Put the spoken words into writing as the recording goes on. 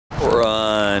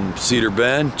on Cedar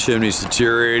Bend. Chimney's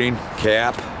deteriorating,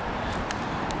 cap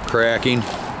cracking,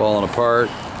 falling apart.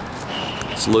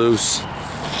 It's loose.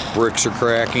 Bricks are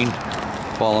cracking,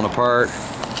 falling apart.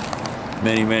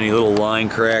 Many little line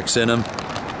cracks in them.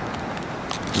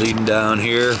 Leading down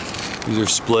here. These are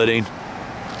splitting.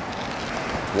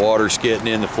 Water's getting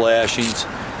in the flashings.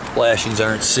 Flashings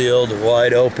aren't sealed, they're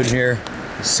wide open here.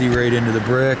 You see right into the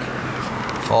brick.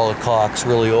 All the caulk's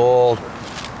really old.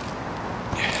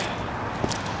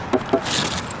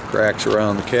 Cracks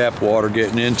around the cap, water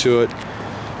getting into it,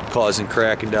 causing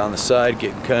cracking down the side,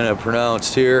 getting kind of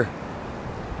pronounced here.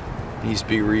 Needs to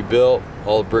be rebuilt.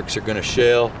 All the bricks are going to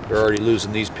shale. They're already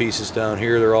losing these pieces down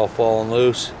here. They're all falling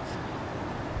loose.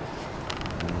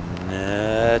 And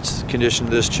that's the condition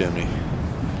of this chimney.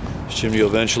 This chimney will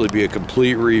eventually be a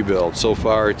complete rebuild. So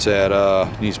far it's at,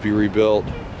 needs to be rebuilt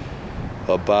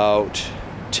about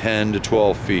 10 to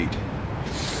 12 feet.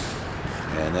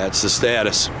 And that's the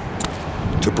status.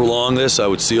 To prolong this, I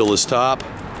would seal this top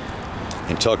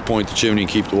and tuck point the chimney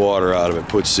and keep the water out of it.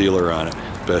 Put sealer on it.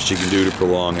 Best you can do to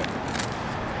prolong it.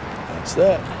 That's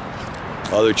that.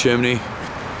 Other chimney,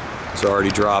 it's already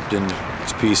dropped in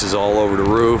its pieces all over the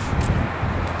roof.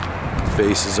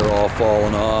 Faces are all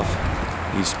falling off.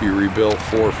 Needs to be rebuilt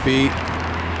 4 feet.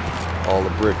 All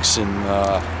the bricks in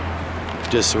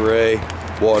disarray,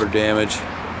 water damage,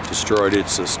 destroyed it.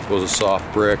 It was a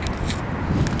soft brick.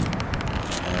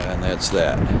 And that's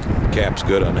that. Cap's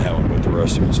good on that one, but the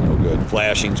rest of it's no good.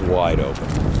 Flashing's wide open.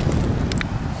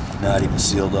 Not even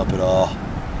sealed up at all.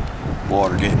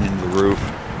 Water getting into the roof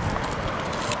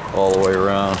all the way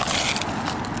around.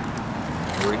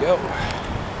 There we go.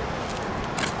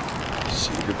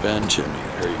 Cedar Bend chimney.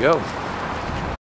 There you go.